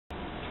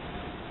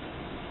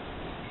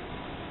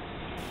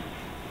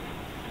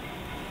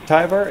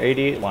TIVAR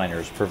 88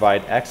 liners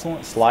provide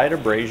excellent slide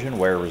abrasion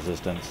wear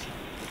resistance.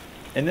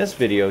 In this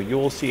video, you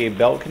will see a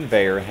belt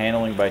conveyor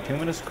handling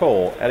bituminous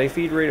coal at a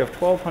feed rate of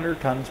 1,200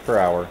 tons per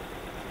hour.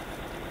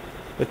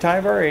 The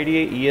TIVAR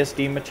 88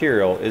 ESD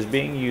material is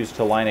being used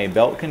to line a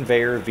belt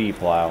conveyor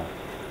V-Plow.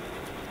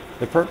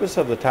 The purpose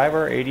of the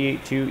TIVAR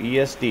 88-2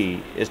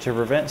 ESD is to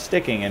prevent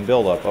sticking and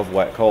buildup of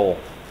wet coal.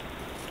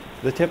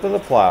 The tip of the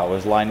plow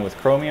is lined with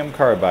chromium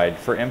carbide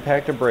for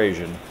impact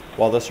abrasion,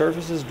 while the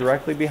surfaces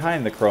directly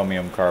behind the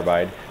chromium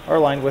carbide are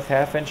lined with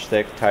half-inch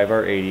thick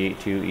TIVAR 88-2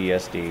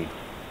 ESD.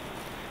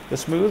 The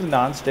smooth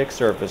non-stick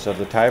surface of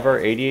the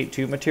TIVAR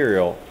 88-2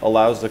 material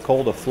allows the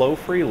coal to flow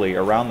freely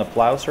around the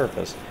plow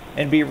surface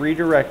and be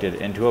redirected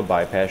into a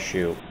bypass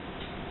chute.